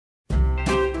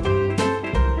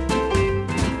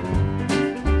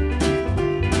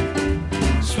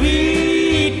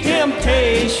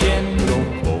temptation,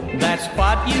 that's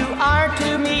what you are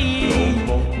to me.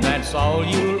 That's all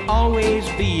you'll always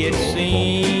be, it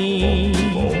seems.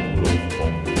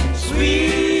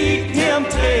 Sweet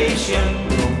temptation,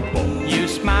 you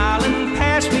smile and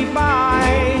pass me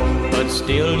by, but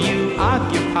still you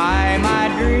occupy my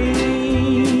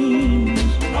dreams.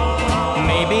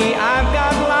 Maybe I've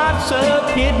got lots of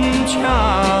hidden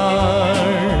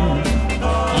charms.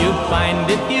 You find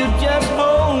if you just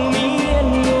hold me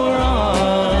in your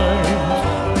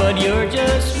arms, but you're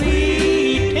just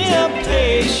sweet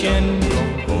temptation,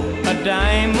 a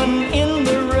diamond in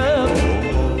the rough.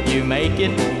 You make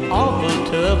it awful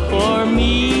tough for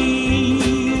me.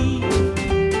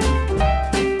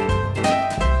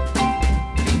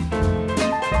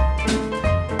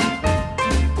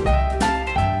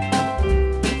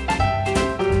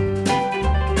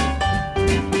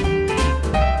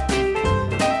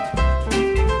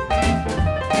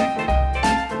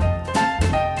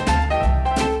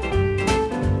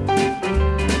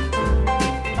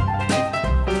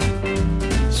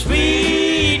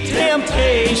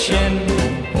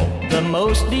 The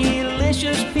most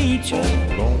delicious peach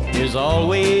is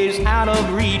always out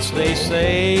of reach, they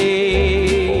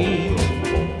say.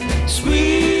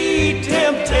 Sweet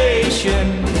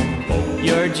temptation,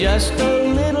 you're just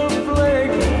a little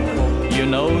flirt. You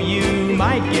know you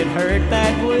might get hurt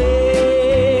that way.